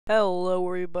Hello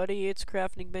everybody, it's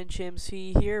Crafting Bench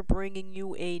MC here, bringing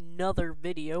you another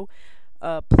video,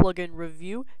 plugin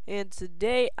review, and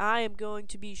today I am going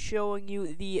to be showing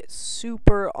you the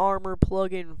Super Armor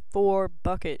plugin for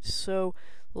Bukkit. So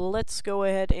let's go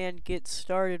ahead and get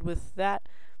started with that.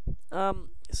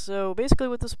 So basically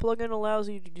what this plugin allows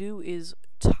you to do is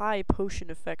tie potion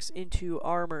effects into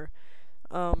armor.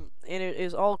 And it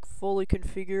is all fully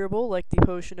configurable, like the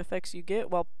potion effects you get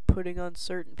while putting on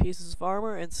certain pieces of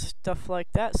armor and stuff like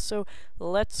that. So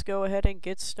let's go ahead and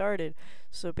get started.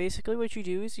 So basically what you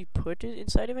do is you put it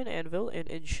inside of an anvil and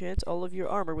enchant all of your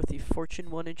armor with the Fortune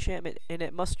 1 enchantment, and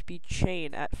it must be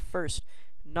chain at first,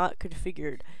 not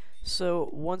configured. So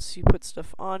once you put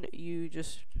stuff on, you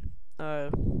just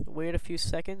wait a few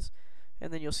seconds,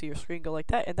 and then you'll see your screen go like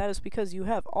that, and that is because you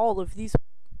have all of these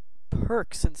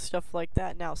perks and stuff like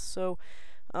that now. So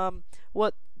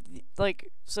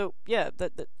yeah,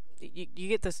 that you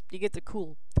get this, you get the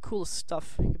coolest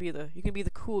stuff. You can be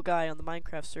the cool guy on the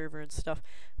Minecraft server and stuff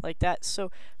like that.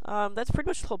 So that's pretty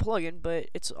much the whole plugin, but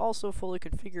it's also fully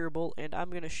configurable, and I'm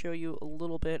gonna show you a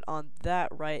little bit on that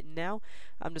right now.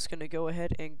 I'm just gonna go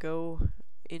ahead and go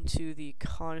into the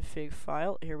config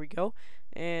file. Here we go.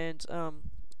 And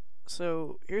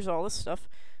so here's all this stuff.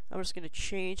 I'm just going to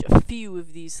change a few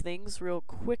of these things real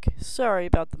quick. Sorry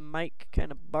about the mic kind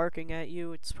of barking at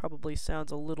you. It probably sounds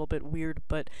a little bit weird,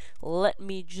 but let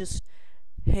me just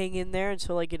hang in there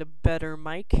until I get a better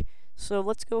mic. So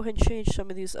let's go ahead and change some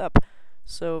of these up.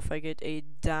 So if I get a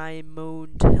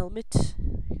diamond helmet,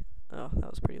 oh, that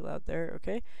was pretty loud there,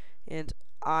 okay, and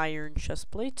iron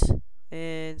chestplate,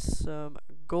 and some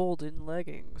golden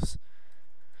leggings.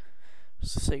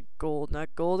 Just say gold, not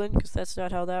golden, because that's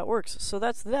not how that works. So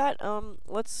that's that.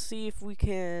 Let's see if we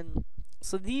can.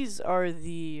 So these are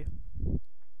the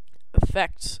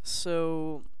effects.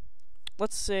 So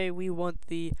let's say we want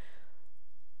the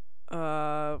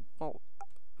well,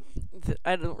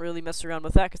 I don't really mess around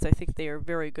with that because I think they are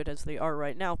very good as they are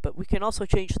right now. But we can also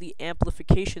change the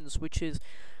amplifications, which is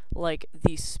like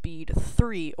the speed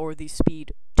 3 or the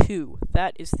speed 2.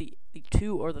 That is the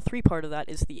 2 or the 3 part of that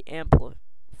is the amplifier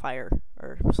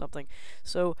or something.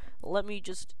 So let me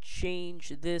just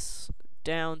change this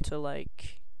down to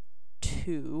like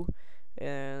 2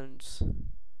 and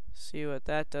see what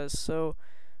that does. So,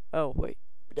 oh wait,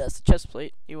 that's the chest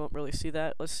plate. You won't really see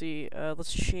that. Let's see.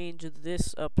 Let's change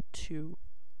this up to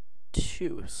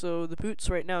 2. So the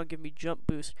boots right now give me jump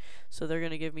boost. So they're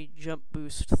gonna give me jump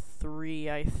boost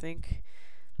 3, I think.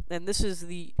 And this is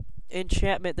the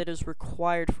enchantment that is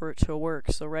required for it to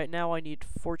work. So right now I need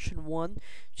Fortune 1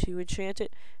 to enchant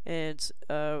it, and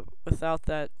without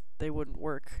that they wouldn't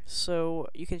work. So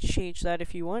you can change that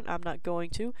if you want. I'm not going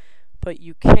to, but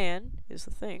you can, is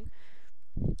the thing.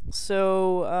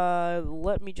 So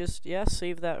let me just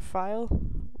save that file,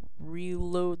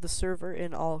 reload the server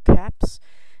in all caps,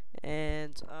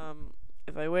 and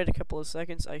if I wait a couple of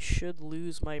seconds I should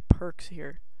lose my perks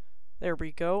here. There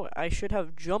we go. I should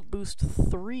have jump boost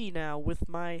 3 now with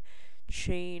my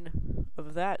chain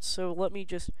of that. So let me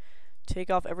just take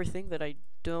off everything that I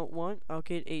don't want. I'll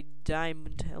get a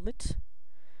diamond helmet,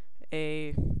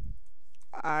 a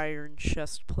iron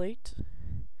chest plate,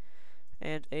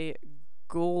 and a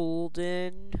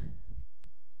golden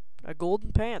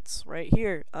pants right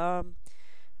here.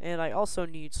 And I also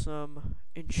need some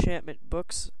enchantment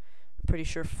books. I'm pretty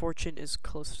sure Fortune is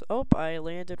close to, oh, I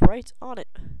landed right on it.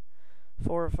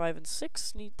 4, 5, and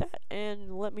 6 need that,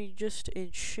 and let me just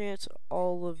enchant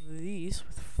all of these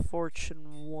with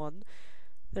Fortune 1.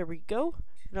 There we go.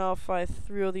 Now if I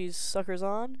throw these suckers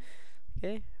on,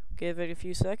 okay, give it a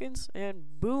few seconds,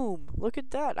 and boom, look at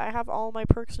that. I have all my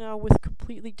perks now with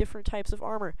completely different types of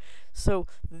armor. So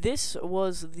this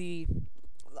was the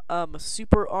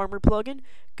Super Armor plugin.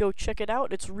 Go check it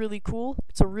out. It's really cool.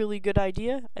 It's a really good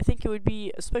idea. I think it would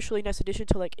be especially nice addition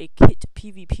to like a kit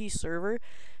PvP server,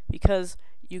 because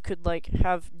you could like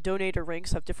have donator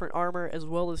ranks have different armor as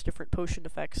well as different potion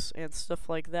effects and stuff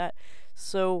like that.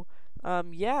 So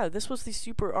yeah, this was the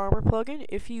Super Armor plugin.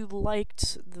 If you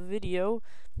liked the video,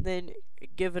 then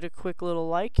give it a quick little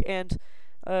like, and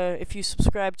if you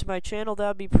subscribe to my channel,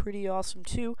 that'd be pretty awesome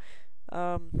too.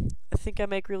 I think I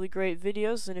make really great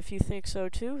videos, and if you think so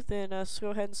too, then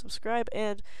go ahead and subscribe.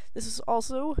 And this is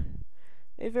also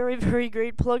a very, very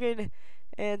great plugin,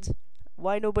 and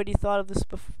why nobody thought of this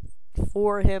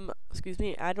before him, excuse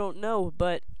me, I don't know,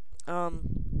 but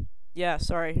yeah,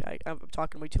 sorry, I'm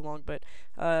talking way too long, but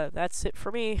that's it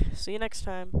for me. See you next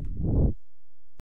time.